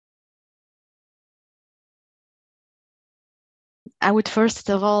I would first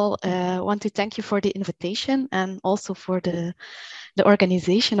of all want to thank you for the invitation and also for the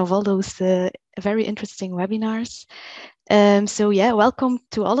organization of all those very interesting webinars. So yeah, welcome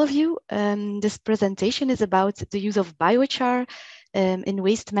to all of you. This presentation is about the use of biochar in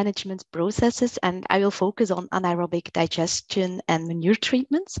waste management processes, and I will focus on anaerobic digestion and manure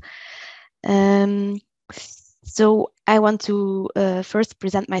treatments. So I want to first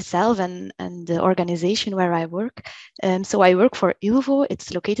present myself and the organization where I work. So I work for ILVO.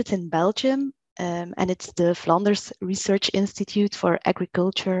 It's located in Belgium, and it's the Flanders Research Institute for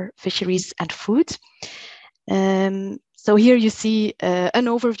Agriculture, Fisheries and Food. So here you see an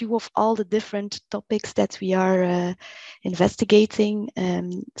overview of all the different topics that we are investigating.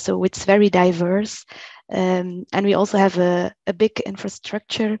 So it's very diverse. And we also have a big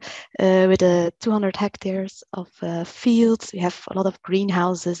infrastructure with 200 hectares of fields. We have a lot of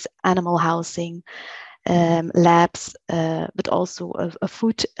greenhouses, animal housing, labs, but also a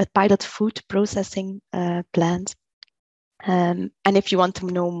pilot food processing plant. And if you want to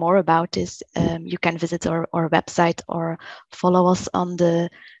know more about this, you can visit our website or follow us on the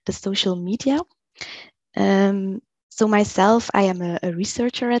social media. So myself, I am a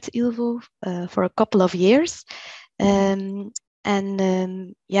researcher at ILVO for a couple of years. Yeah,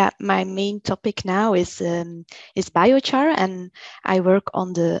 my main topic now is biochar, and I work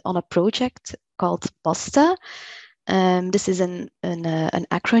on a project called BOSTA. This is an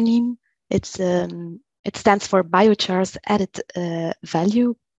acronym. It stands for Biochar's Added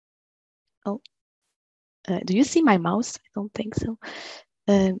Value. Oh, do you see my mouse? I don't think so.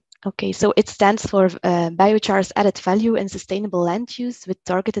 Okay, so it stands for Biochar's Added Value in Sustainable Land Use with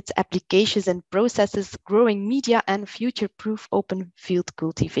Targeted Applications and Processes, Growing Media and Future-Proof Open Field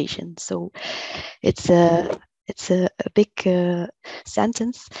Cultivation. So it's a big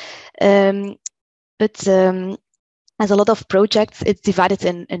sentence. But as a lot of projects, it's divided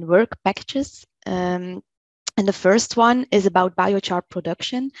in work packages. And the first one is about biochar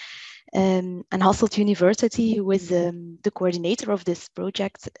production. And Hasselt University, who is the coordinator of this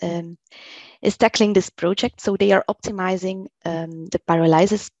project, is tackling this project. So they are optimizing the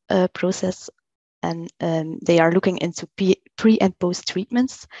pyrolysis process, and they are looking into pre and post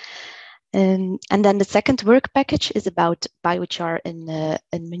treatments. And then the second work package is about biochar in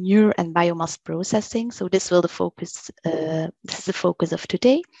manure and biomass processing. So this will this is the focus of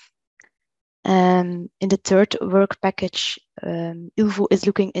today. In the third work package, ILVO is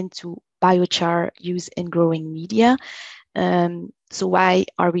looking into biochar use in growing media. So why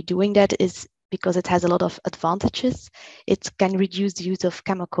are we doing that? Is because it has a lot of advantages. It can reduce the use of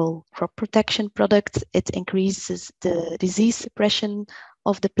chemical crop protection products. It increases the disease suppression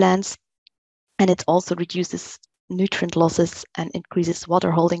of the plants. And it also reduces nutrient losses and increases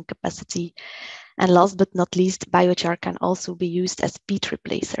water holding capacity. And last but not least, biochar can also be used as peat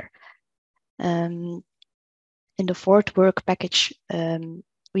replacer. In the fourth work package,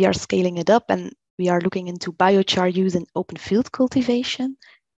 we are scaling it up and we are looking into biochar use in open field cultivation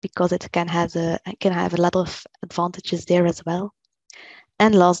because it can have a lot of advantages there as well.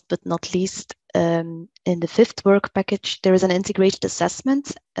 And last but not least, in the fifth work package, there is an integrated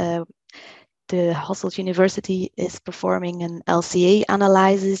assessment. The Hasselt University is performing an LCA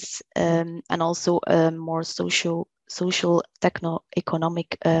analysis and also a more social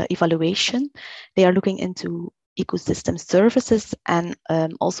techno-economic evaluation. They are looking into ecosystem services and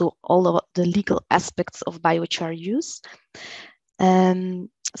also all of the legal aspects of biochar use.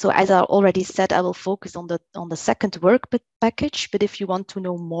 So as I already said, I will focus on the second work package, but if you want to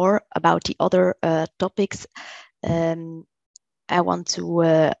know more about the other topics, I want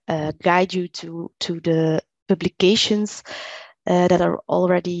to guide you to the publications that are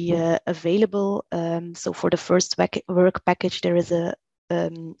already available. So for the first work package, there is a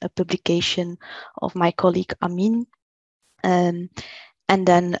publication of my colleague Amin, and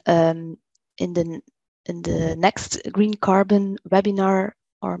then in the next green carbon webinar,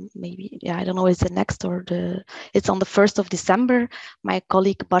 or maybe I don't know, it's the next or it's on the 1st of December. My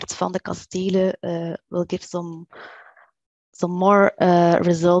colleague Bart van de Kastelen will give some more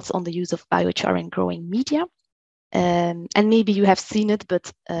results on the use of biochar in growing media. And maybe you have seen it,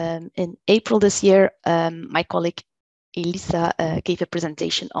 but in April this year, my colleague Elisa gave a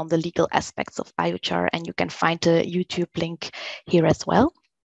presentation on the legal aspects of biochar, and you can find the YouTube link here as well.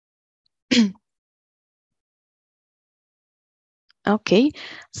 Okay,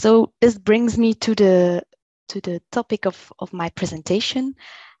 so this brings me to the topic of my presentation,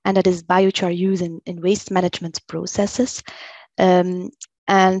 and that is biochar use in waste management processes.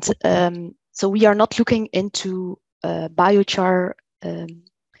 So we are not looking into biochar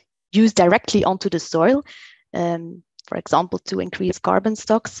used directly onto the soil. for example, to increase carbon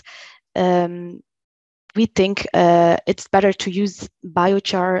stocks, we think it's better to use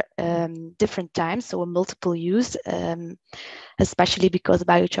biochar different times, so a multiple use, especially because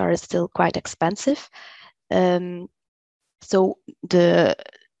biochar is still quite expensive. So the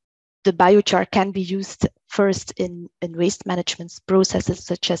biochar can be used first in waste management processes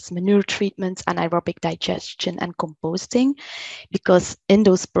such as manure treatment, anaerobic digestion, and composting, because in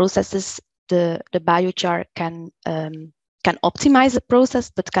those processes the biochar can optimize the process,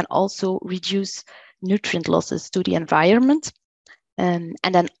 but can also reduce nutrient losses to the environment. And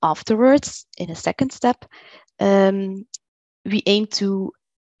then afterwards, in a second step, we aim to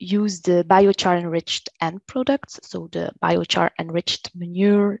use the biochar enriched end products, so the biochar enriched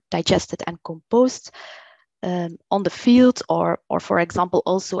manure, digested and compost on the field, or for example,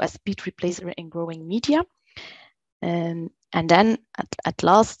 also as peat replacer in growing media. And then at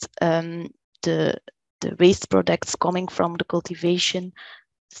last, the waste products coming from the cultivation,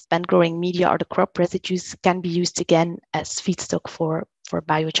 spent growing media, or the crop residues can be used again as feedstock for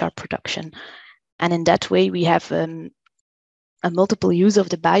biochar production. And in that way, we have a multiple use of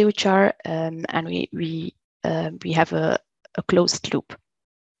the biochar, and we have a closed loop.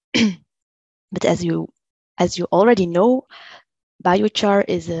 But as you already know, biochar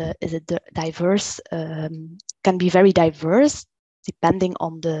is a diverse, can be very diverse depending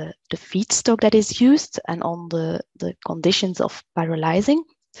on the feedstock that is used and on the conditions of pyrolyzing.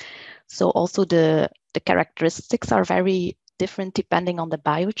 So also the characteristics are very different depending on the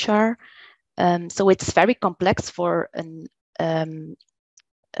biochar. So it's very complex for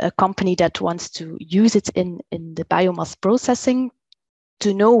a company that wants to use it in the biomass processing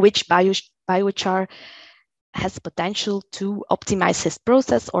to know which biochar has potential to optimize his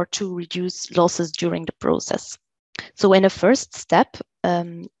process or to reduce losses during the process. So in a first step,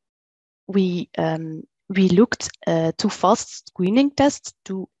 we looked to fast screening tests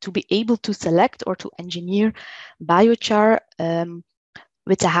to be able to select or to engineer biochar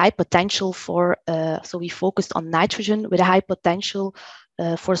with a high potential for, so we focused on nitrogen with a high potential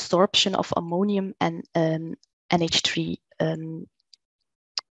for sorption of ammonium and NH3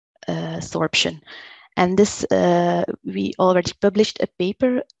 sorption. And this, we already published a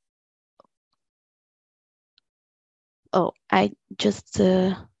paper. Oh, I just,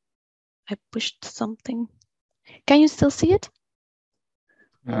 I pushed something. Can you still see it?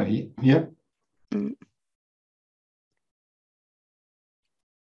 Yeah. Mm.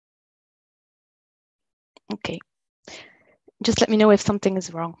 Okay. Just let me know if something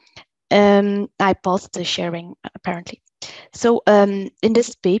is wrong. I paused the sharing, apparently. So in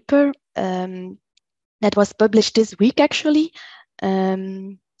this paper that was published this week, actually,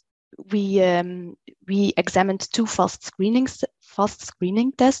 we examined two fast screening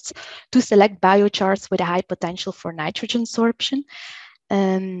tests to select biochars with a high potential for nitrogen sorption.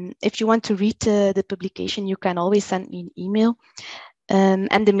 If you want to read the publication, you can always send me an email.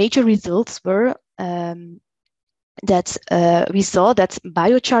 And the major results were that we saw that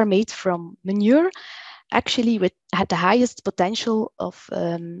biochar made from manure actually had the highest potential of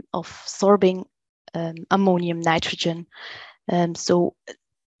sorbing ammonium nitrogen. So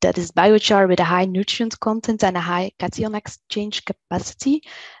that is biochar with a high nutrient content and a high cation exchange capacity,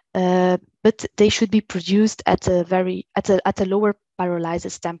 but they should be produced at a lower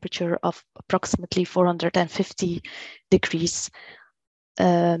pyrolysis temperature of approximately 450 degrees.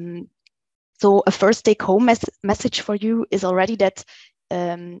 So a first take-home message for you is already that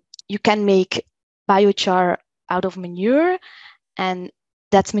you can make biochar out of manure, and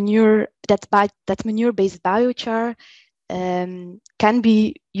that manure-based biochar can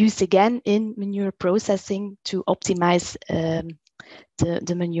be used again in manure processing to optimize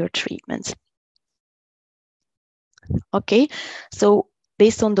the manure treatment. Okay, so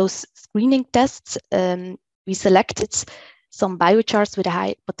based on those screening tests, we selected some biochars with a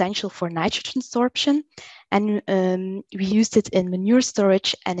high potential for nitrogen sorption, and we used it in manure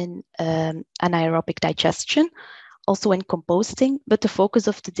storage and in anaerobic digestion, also in composting. But the focus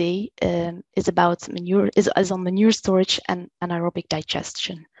of today is about is on manure storage and anaerobic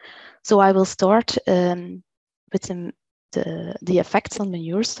digestion. So I will start with the effects on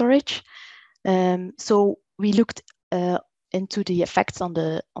manure storage. So we looked into the effects on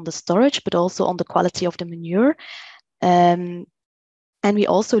the storage, but also on the quality of the manure. And we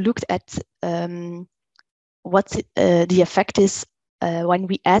also looked at what the effect is when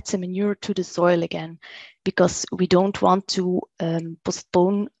we add the manure to the soil again, because we don't want to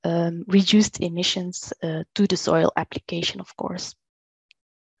postpone reduced emissions to the soil application, of course.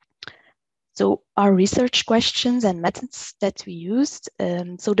 So our research questions and methods that we used.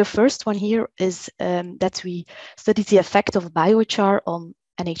 So the first one here is that we studied the effect of biochar on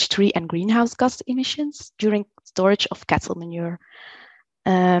NH3 and greenhouse gas emissions during storage of cattle manure.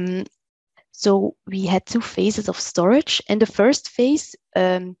 So we had two phases of storage. In the first phase,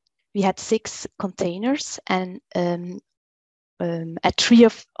 we had 6 containers, and at 3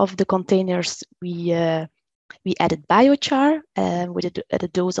 of the containers, we added biochar with a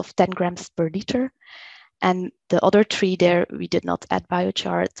dose of 10 grams per liter. And the other 3 there, we did not add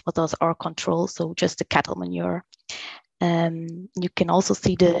biochar. It was our control, so just the cattle manure. You can also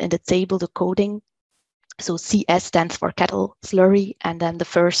see in the table the coding. So CS stands for cattle slurry, and then the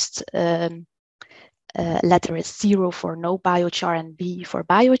first letter is 0 for no biochar and B for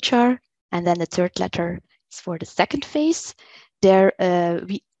biochar. And then the third letter is for the second phase. There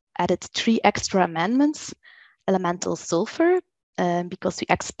we added 3 extra amendments. Elemental sulfur, because we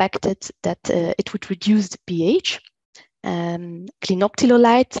expected that it would reduce the pH.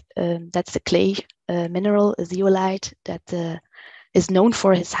 Clinoptilolite, that's a clay mineral, a zeolite that is known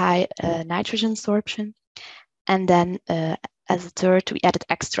for his high nitrogen absorption. And then as a third, we added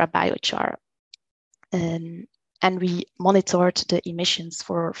extra biochar. And we monitored the emissions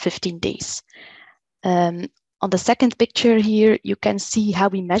for 15 days. On the second picture here, you can see how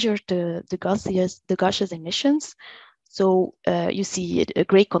we measured the gaseous emissions. So you see a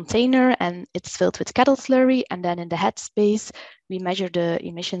gray container and it's filled with cattle slurry. And then in the headspace, we measure the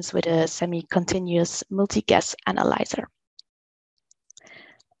emissions with a semi-continuous multi-gas analyzer.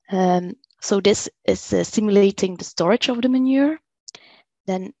 So this is simulating the storage of the manure.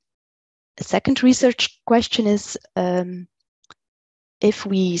 Then a second research question is, if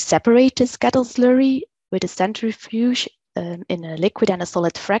we separate this cattle slurry with a centrifuge in a liquid and a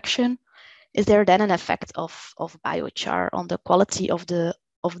solid fraction, is there then an effect of biochar on the quality of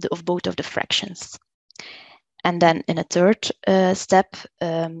both of the fractions? And then in a third step,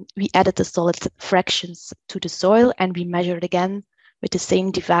 we added the solid fractions to the soil, and we measured again with the same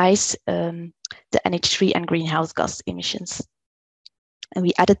device the NH3 and greenhouse gas emissions. And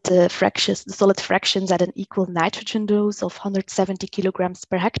we added the solid fractions at an equal nitrogen dose of 170 kilograms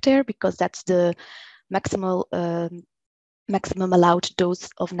per hectare, because that's the maximum allowed dose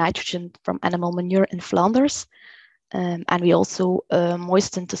of nitrogen from animal manure in Flanders. And we also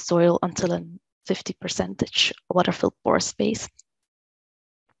moistened the soil until a 50% water-filled pore space.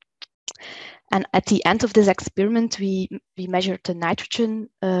 And at the end of this experiment, we measured the nitrogen,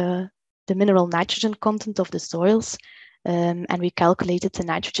 the mineral nitrogen content of the soils, and we calculated the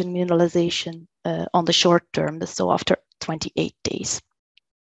nitrogen mineralization on the short term, so after 28 days.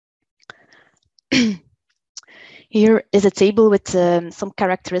 Here is a table with some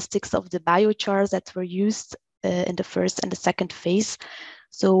characteristics of the biochars that were used in the first and the second phase.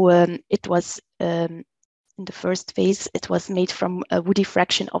 So it was in the first phase, it was made from a woody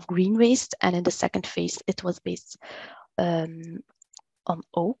fraction of green waste, and in the second phase, it was based on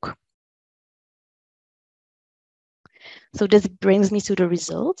oak. So this brings me to the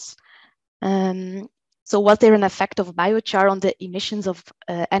results. So was there an effect of biochar on the emissions of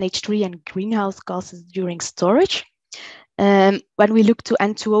NH3 and greenhouse gases during storage? When we looked to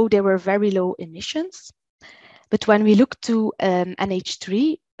N2O, there were very low emissions. But when we looked to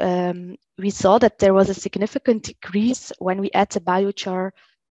NH3, we saw that there was a significant decrease when we add the biochar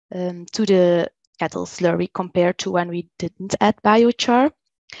to the cattle slurry compared to when we didn't add biochar.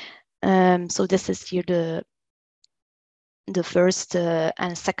 So this is here the first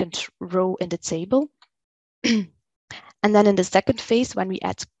and second row in the table. And then in the second phase, when we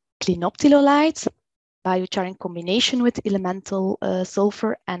add clinoptilolite, biochar in combination with elemental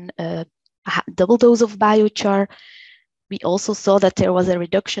sulfur and a double dose of biochar, we also saw that there was a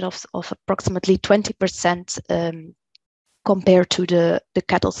reduction of approximately 20% compared to the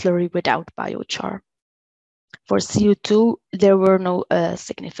cattle slurry without biochar. For CO2, there were no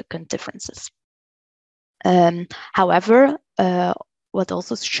significant differences. However, what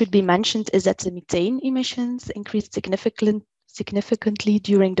also should be mentioned is that the methane emissions increased significantly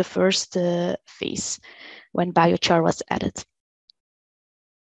during the first phase when biochar was added.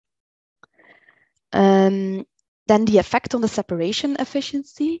 Then the effect on the separation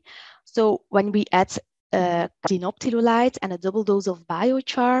efficiency. So when we add clinoptilolite and a double dose of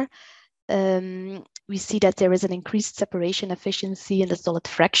biochar, we see that there is an increased separation efficiency in the solid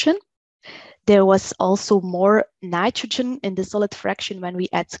fraction. There was also more nitrogen in the solid fraction when we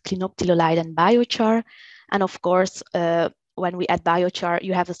add clinoptilolite and biochar. And of course, when we add biochar,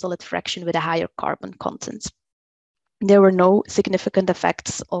 you have a solid fraction with a higher carbon content. There were no significant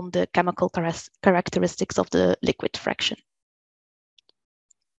effects on the chemical characteristics of the liquid fraction.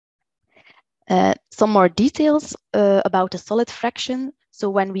 Some more details about the solid fraction. So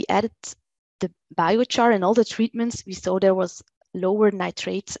when we added the biochar in all the treatments, we saw there was lower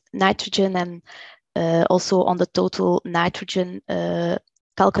nitrogen, and also on the total nitrogen,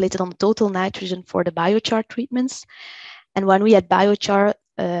 calculated on the total nitrogen for the biochar treatments. And when we had biochar,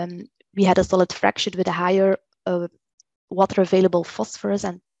 we had a solid fraction with a higher water available phosphorus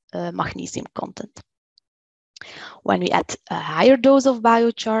and magnesium content. When we add a higher dose of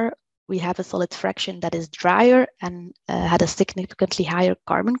biochar, we have a solid fraction that is drier and had a significantly higher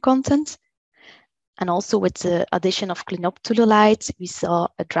carbon content. And also with the addition of clinoptilolite, we saw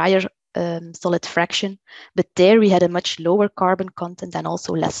a drier solid fraction, but there we had a much lower carbon content and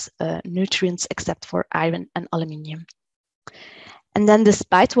also less nutrients except for iron and aluminium. And then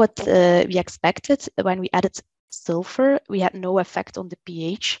despite what we expected, when we added sulfur, we had no effect on the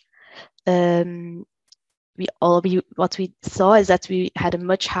pH. What we saw is that we had a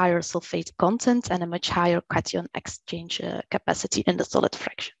much higher sulfate content and a much higher cation exchange capacity in the solid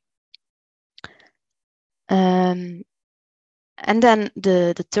fraction. And then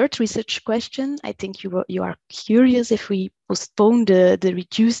the third research question, I think you are curious if we postpone the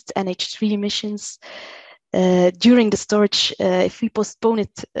reduced NH3 emissions during the storage, if we postpone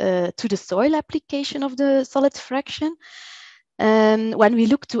it to the soil application of the solid fraction. When we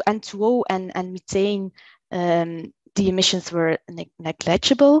look to N2O and methane, the emissions were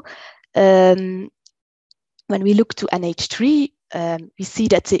negligible. When we look to NH3, we see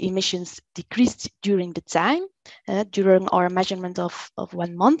that the emissions decreased during the time, during our measurement of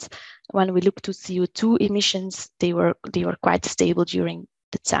 1 month. When we look to CO2 emissions, they were quite stable during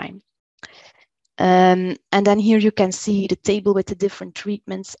the time. And then here you can see the table with the different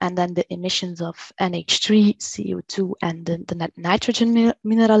treatments and then the emissions of NH3, CO2, and the net nitrogen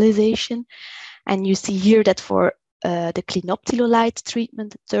mineralization. And you see here that for the clinoptilolite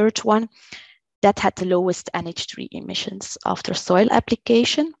treatment, the third one, that had the lowest NH3 emissions after soil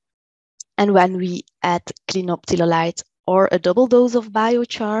application. And when we add clinoptilolite or a double dose of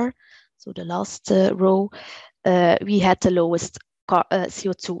biochar, so the last row, we had the lowest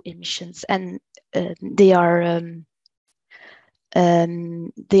CO2 emissions, and they are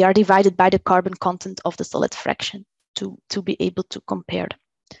divided by the carbon content of the solid fraction to be able to compare them.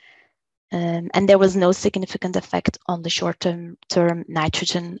 And there was no significant effect on the short-term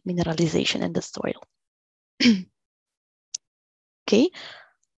nitrogen mineralization in the soil. Okay,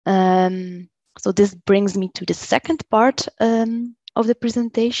 so this brings me to the second part of the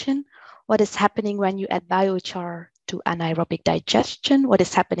presentation. What is happening when you add biochar to anaerobic digestion? What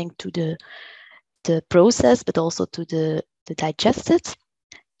is happening to the process, but also to the digested?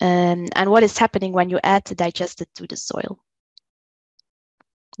 And what is happening when you add the digested to the soil?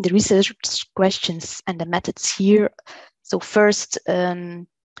 The research questions and the methods here. So first,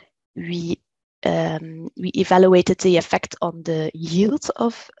 we evaluated the effect on the yield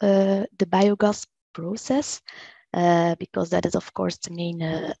of the biogas process, because that is, of course, the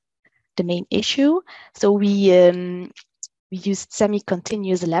main issue. So we used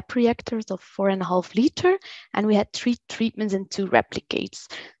semi-continuous lab reactors of 4.5 liter, and we had 3 treatments and 2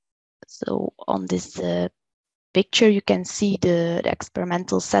 replicates. So on this picture, you can see the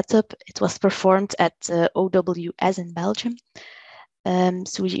experimental setup. It was performed at OWS in Belgium.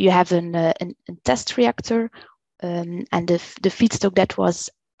 So you have a test reactor, and the feedstock that was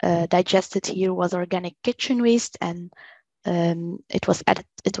digested here was organic kitchen waste, and it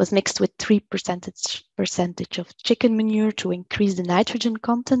was mixed with 3% of chicken manure to increase the nitrogen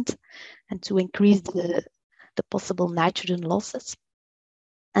content and to increase the possible nitrogen losses.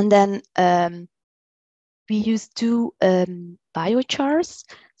 And then we used 2 biochars.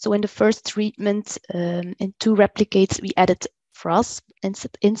 So in the first treatment, in 2 replicates, we added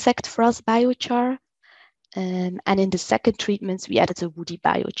insect frass biochar. And in the second treatments, we added a woody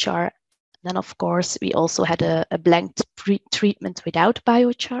biochar. Then, of course, we also had a blanked treatment without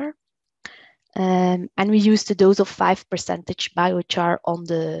biochar. And we used a dose of 5% biochar on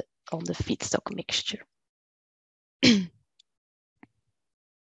the feedstock mixture.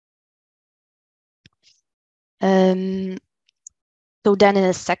 So then in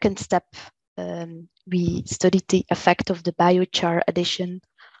a second step, we studied the effect of the biochar addition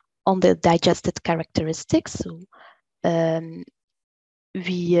on the digested characteristics. So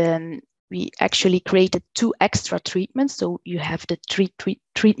we actually created 2 extra treatments. So you have the 3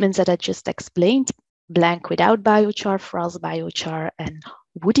 treatments that I just explained: blank without biochar, frass biochar, and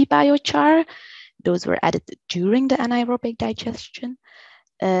woody biochar. Those were added during the anaerobic digestion.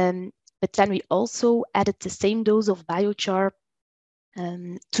 But then we also added the same dose of biochar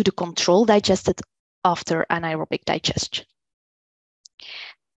to the control digested after anaerobic digestion.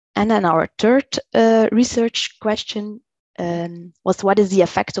 And then our third research question was, what is the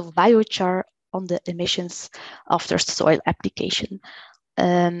effect of biochar on the emissions after soil application?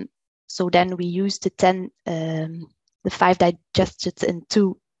 So then we used the 5 digesteds in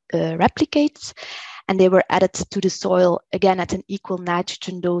 2 replicates, and they were added to the soil again at an equal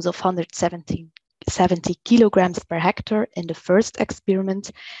nitrogen dose of 170 kilograms per hectare in the first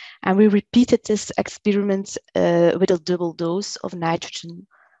experiment. And we repeated this experiment with a double dose of nitrogen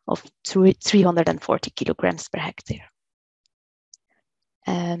of 340 kilograms per hectare.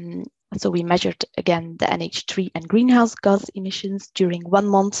 So we measured again the NH3 and greenhouse gas emissions during 1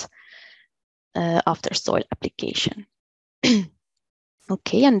 month after soil application.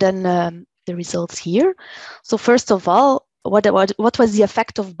 Okay, and then the results here. So first of all, what was the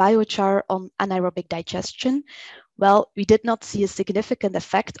effect of biochar on anaerobic digestion? Well, we did not see a significant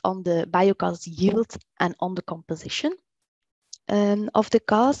effect on the biogas yield and on the composition of the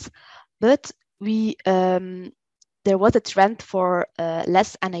gas, but there was a trend for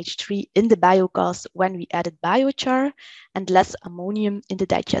less NH3 in the biogas when we added biochar and less ammonium in the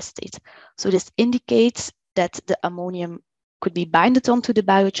digestate. So this indicates that the ammonium could be binded onto the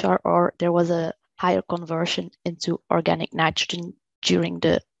biochar, or there was a higher conversion into organic nitrogen during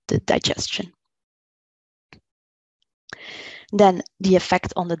the digestion. Then the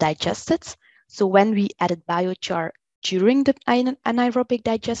effect on the digesteds. So when we added biochar during the anaerobic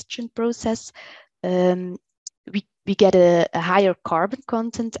digestion process, we get a higher carbon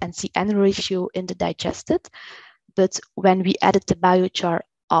content and CN ratio in the digested. But when we added the biochar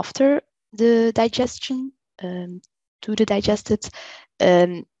after the digestion to the digested,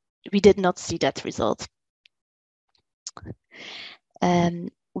 we did not see that result. When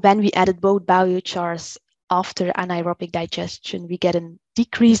we added both biochars after anaerobic digestion, we get a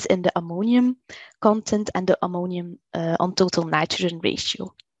decrease in the ammonium content and the ammonium on total nitrogen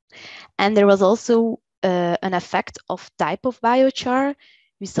ratio. And there was also an effect of type of biochar.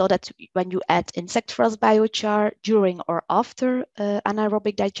 We saw that when you add insect frost biochar during or after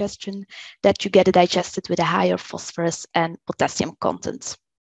anaerobic digestion, that you get it digested with a higher phosphorus and potassium content.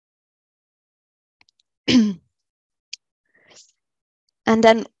 And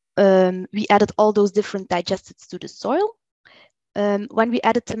then we added all those different digesteds to the soil. When we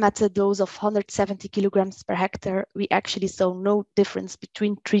added them at a dose of 170 kilograms per hectare, we actually saw no difference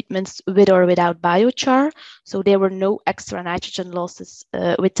between treatments with or without biochar. So there were no extra nitrogen losses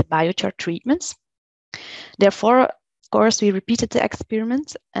with the biochar treatments. Therefore, of course, we repeated the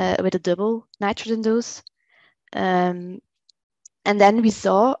experiment with a double nitrogen dose. And then we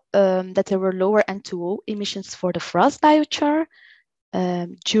saw that there were lower N2O emissions for the frost biochar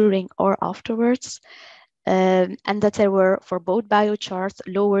during or afterwards. And that there were, for both biochars,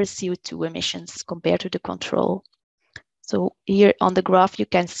 lower CO2 emissions compared to the control. So here on the graph, you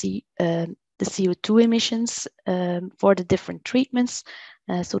can see the CO2 emissions for the different treatments.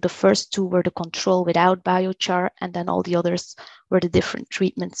 So the first two were the control without biochar, and then all the others were the different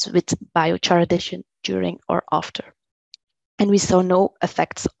treatments with biochar addition during or after. And we saw no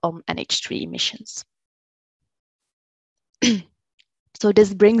effects on NH3 emissions. So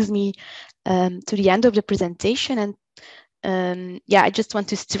this brings me to the end of the presentation, and yeah, I just want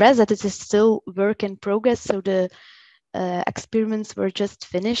to stress that it is still work in progress. So the experiments were just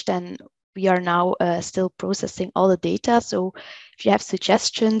finished, and we are now still processing all the data. So if you have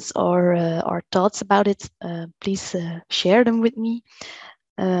suggestions or thoughts about it, please share them with me.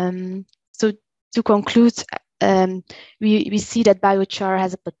 So to conclude, we see that biochar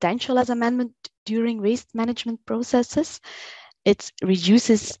has a potential as amendment during waste management processes. It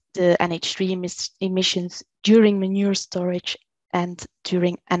reduces the NH3 emissions during manure storage and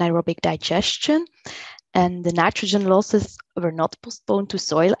during anaerobic digestion. And the nitrogen losses were not postponed to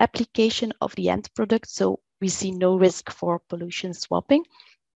soil application of the end product, so we see no risk for pollution swapping.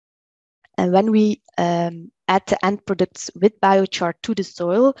 And when we add the end products with biochar to the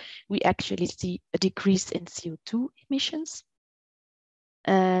soil, we actually see a decrease in CO2 emissions.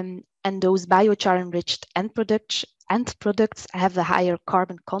 And those biochar-enriched end products have a higher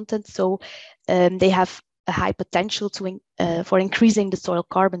carbon content, so they have a high potential for increasing the soil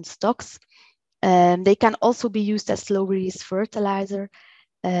carbon stocks. They can also be used as slow-release fertilizer,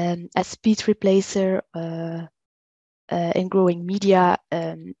 as peat replacer in growing media,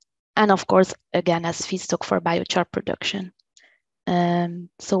 and of course, again, as feedstock for biochar production.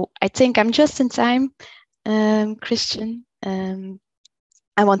 So I think I'm just in time, Christian.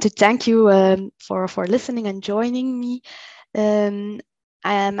 I want to thank you for listening and joining me.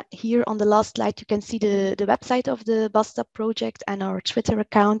 I am here on the last slide. You can see the website of the BASTA project and our Twitter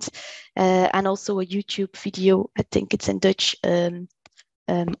account, and also a YouTube video. I think it's in Dutch,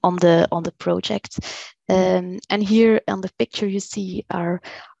 on the project. And here on the picture you see our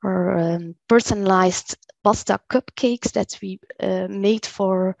personalized pasta cupcakes that we made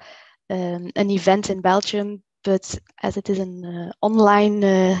for an event in Belgium. But as it is an online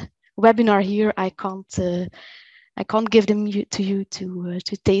webinar here, I can't give them to you to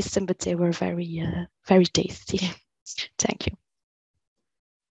taste them, but they were very tasty. Thank you.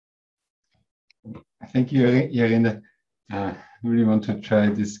 Thank you, Jarinda. I really want to try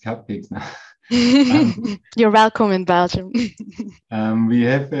these cupcakes now. You're welcome in Belgium. We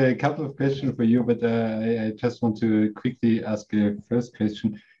have a couple of questions for you, but I just want to quickly ask a first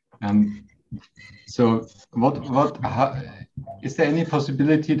question. So, is there any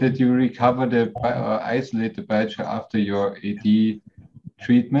possibility that you recover or isolate the biochar after your AD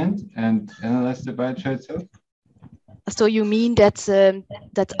treatment and analyze the biochar itself? So you mean that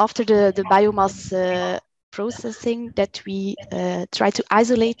that after the biomass processing, that we try to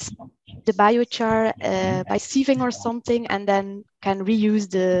isolate the biochar by sieving or something, and then can reuse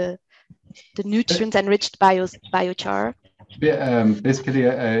the nutrient enriched biochar? Basically,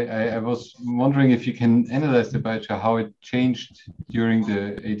 I was wondering if you can analyze the biochar, how it changed during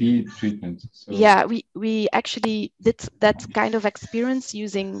the AD treatment. So. Yeah, we actually did that kind of experience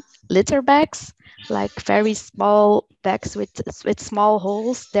using litter bags, like very small bags with small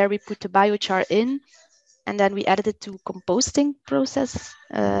holes. There we put the biochar in, and then we added it to composting process.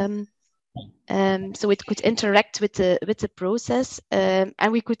 So it could interact with the process,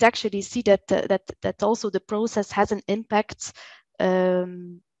 and we could actually see that also the process has an impact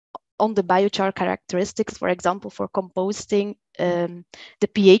on the biochar characteristics. For example, for composting, the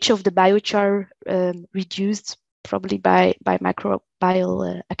pH of the biochar reduced probably by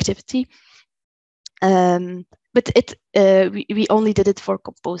microbial activity. But we only did it for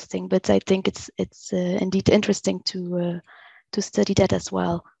composting. But I think it's indeed interesting to study that as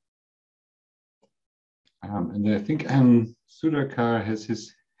well. And I think Sudhakar has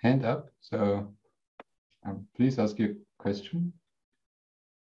his hand up, so please ask your question.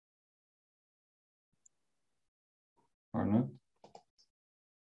 Or not?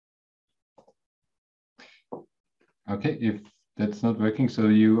 Okay, if that's not working, so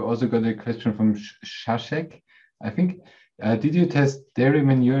you also got a question from Shashek, I think. Did you test dairy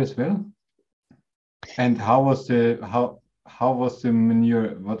manure as well? And how was the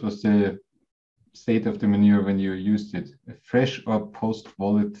manure? What was the state of the manure when you used it? Fresh or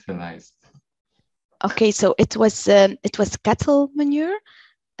post-volatilized? Okay, so it was cattle manure.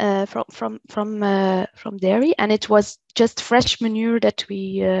 From dairy, and it was just fresh manure that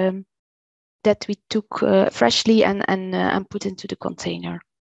we took freshly and put into the container.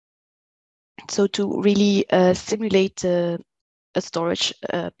 So to really simulate a storage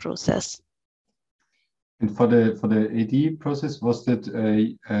process. And for the AD process, was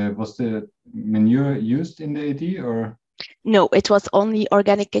the manure used in the AD or? No, it was only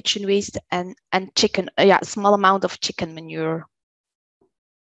organic kitchen waste and chicken. Yeah, small amount of chicken manure.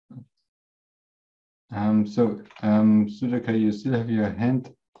 Sudhakar, you still have your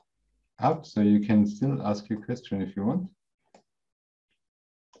hand up, so you can still ask your question if you want.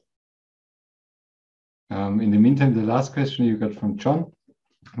 In the meantime, the last question you got from John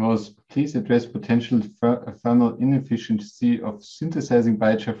was, please address potential thermal inefficiency of synthesizing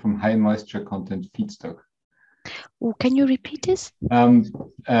biochar from high moisture content feedstock. Oh, can you repeat this?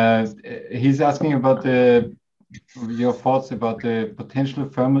 He's asking about your thoughts about the potential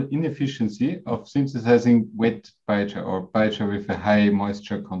thermal inefficiency of synthesizing wet biochar or biochar with a high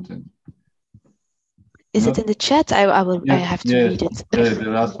moisture content. Is it in the chat? I will. Yes, I have to read it. The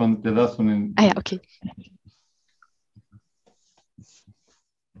last one. The last one. Yeah. Okay.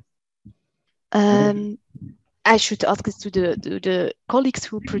 I should ask this to the colleagues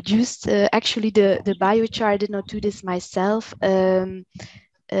who produced actually the biochar. I did not do this myself. So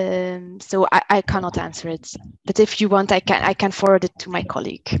I cannot answer it. But if you want, I can forward it to my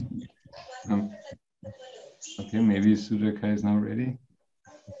colleague. Okay, maybe Sudhakar is now ready.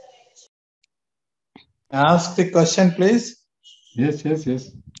 Ask the question, please. Yes.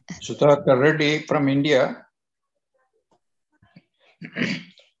 Sudhakar Reddy from India.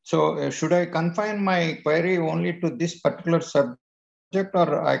 So should I confine my query only to this particular subject,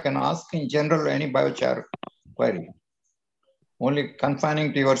 or I can ask in general any biochar query? Only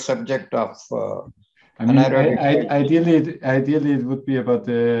confining to your subject of anaerobic. Ideally, it would be about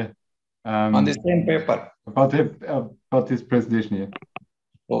the on the same paper about this presentation here.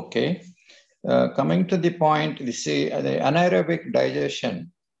 Okay. Coming to the point, we see the anaerobic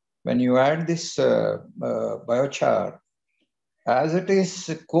digestion. When you add this biochar, as it is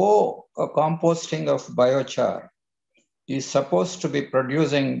co-composting of biochar, is supposed to be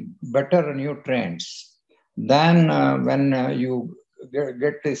producing better nutrients than when you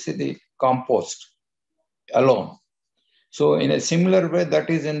get to see the compost alone. So in a similar way, that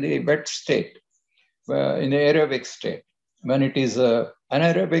is in the wet state, in the aerobic state. When it is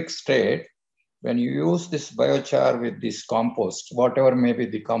anaerobic state, when you use this biochar with this compost, whatever may be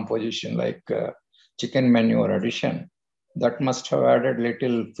the composition, like chicken manure addition, that must have added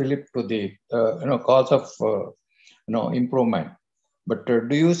little fillip to the cause of improvement. But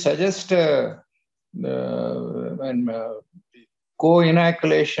do you suggest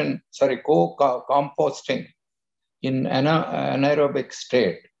co-composting in anaerobic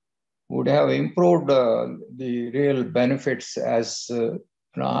state would have improved the real benefits as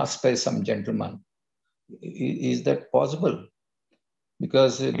asked by some gentleman? Is that possible?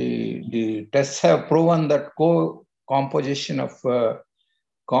 Because the tests have proven that co-composition of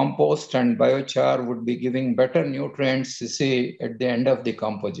compost and biochar would be giving better nutrients, say, at the end of the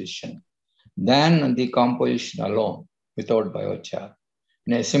composition than the composition alone without biochar.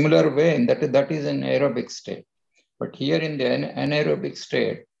 In a similar way, that is an aerobic state. But here in the anaerobic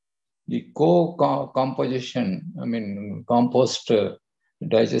state, the co-composition, compost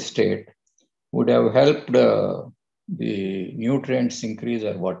digestate, would have helped the nutrients increase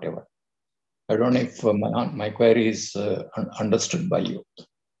or whatever. I don't know if my query is understood by you.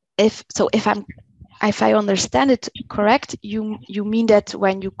 If I understand it correct, you mean that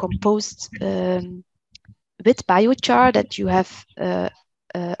when you compost with biochar, that you have a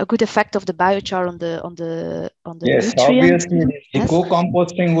good effect of the biochar on the yes, nutrients. Obviously, the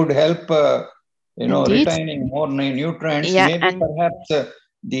co-composting would help retaining more nutrients. Yeah, maybe perhaps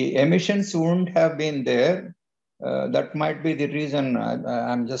the emissions wouldn't have been there. That might be the reason.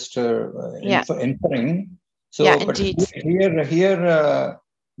 I'm just inferring. So, yeah, but indeed. here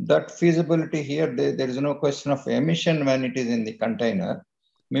that feasibility here, there is no question of emission when it is in the container.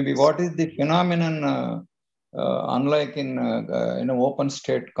 Maybe what is the phenomenon? Unlike in open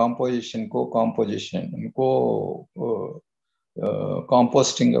state composition, co-composition,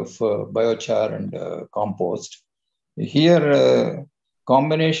 composting of biochar and compost. Here,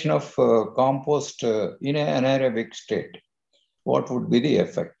 combination of compost in an anaerobic state, what would be the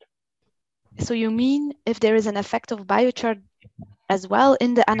effect? So you mean if there is an effect of biochar as well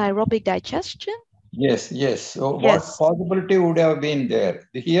in the anaerobic digestion? Yes. So yes. What possibility would have been there?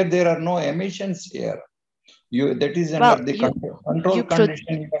 Here, there are no emissions here. That is under the control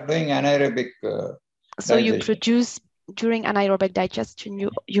condition. You are doing anaerobic. So digestion. You produce during anaerobic digestion. You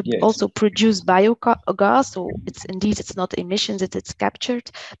also produce biogas. So it's not emissions; it's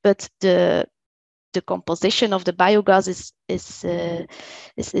captured. But the composition of the biogas is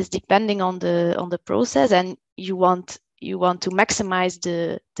depending on the process, and you want to maximize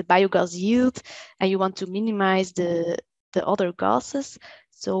the biogas yield, and you want to minimize the other gases.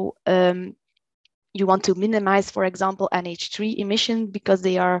 So you want to minimize, for example, NH3 emission, because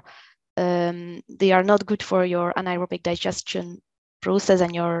they are not good for your anaerobic digestion process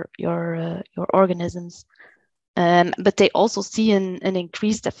and your organisms. But they also see an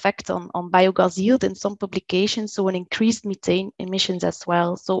increased effect on biogas yield in some publications, so an increased methane emissions as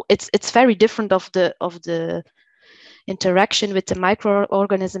well. So it's very different of the interaction with the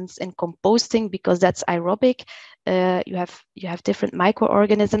microorganisms in composting, because that's aerobic. You have different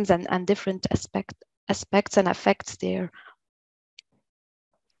microorganisms and different aspects and effects there.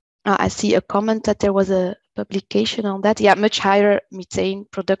 I see a comment that there was a publication on that. Yeah, much higher methane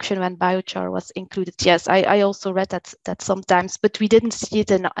production when biochar was included. Yes, I also read that sometimes, but we didn't see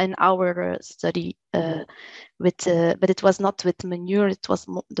it in our study. But it was not with manure. It was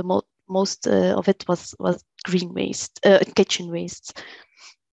most of it was green waste, kitchen waste.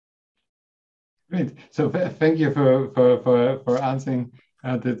 Great. So thank you for answering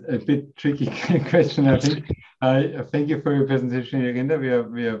that a bit tricky question, I think. Thank you for your presentation, Jarinda. We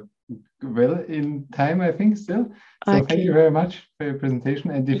are well in time, I think, still. So okay. Thank you very much for your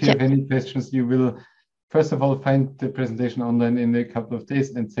presentation. And if you have any questions, you will, first of all, find the presentation online in a couple of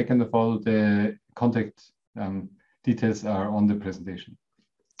days. And second of all, the contact details are on the presentation.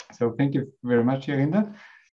 So thank you very much, Jarinda.